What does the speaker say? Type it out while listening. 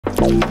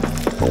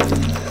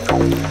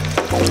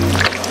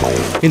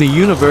In a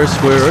universe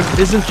where Earth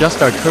isn't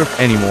just our turf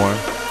anymore,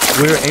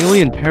 where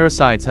alien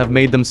parasites have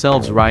made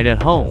themselves right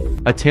at home,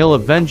 a tale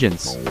of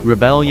vengeance,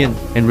 rebellion,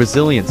 and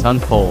resilience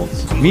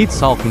unfolds. Meet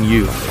Salkin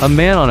Yu, a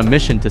man on a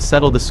mission to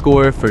settle the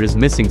score for his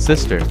missing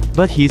sister.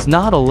 But he's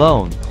not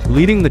alone.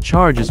 Leading the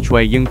charge is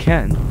Chwe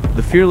Jung-ken,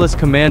 the fearless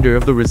commander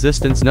of the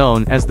resistance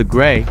known as the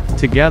Grey.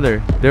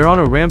 Together, they're on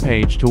a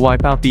rampage to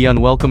wipe out the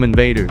unwelcome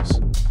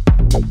invaders.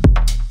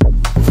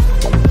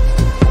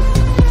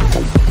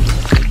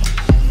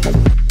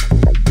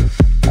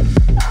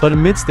 But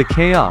amidst the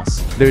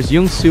chaos, there's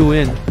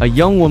Young-soo-in, a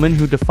young woman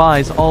who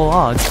defies all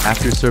odds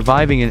after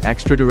surviving an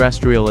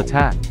extraterrestrial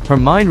attack. Her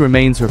mind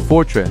remains her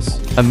fortress,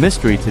 a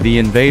mystery to the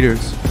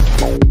invaders.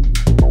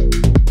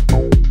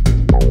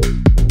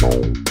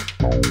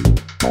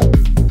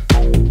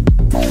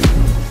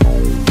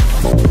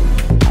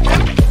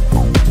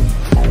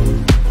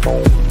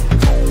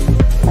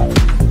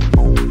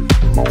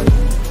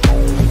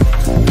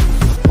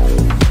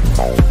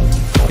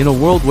 In a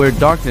world where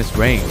darkness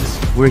reigns,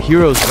 where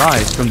heroes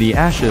rise from the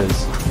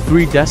ashes,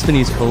 three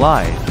destinies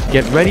collide.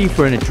 Get ready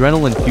for an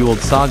adrenaline-fueled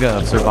saga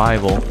of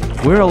survival,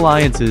 where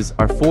alliances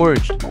are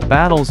forged,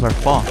 battles are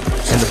fought,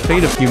 and the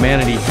fate of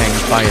humanity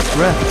hangs by a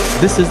thread.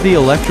 This is the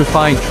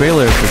electrifying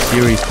trailer for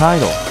series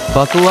title.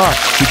 Buckle up,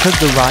 because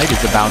the ride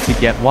is about to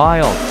get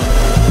wild.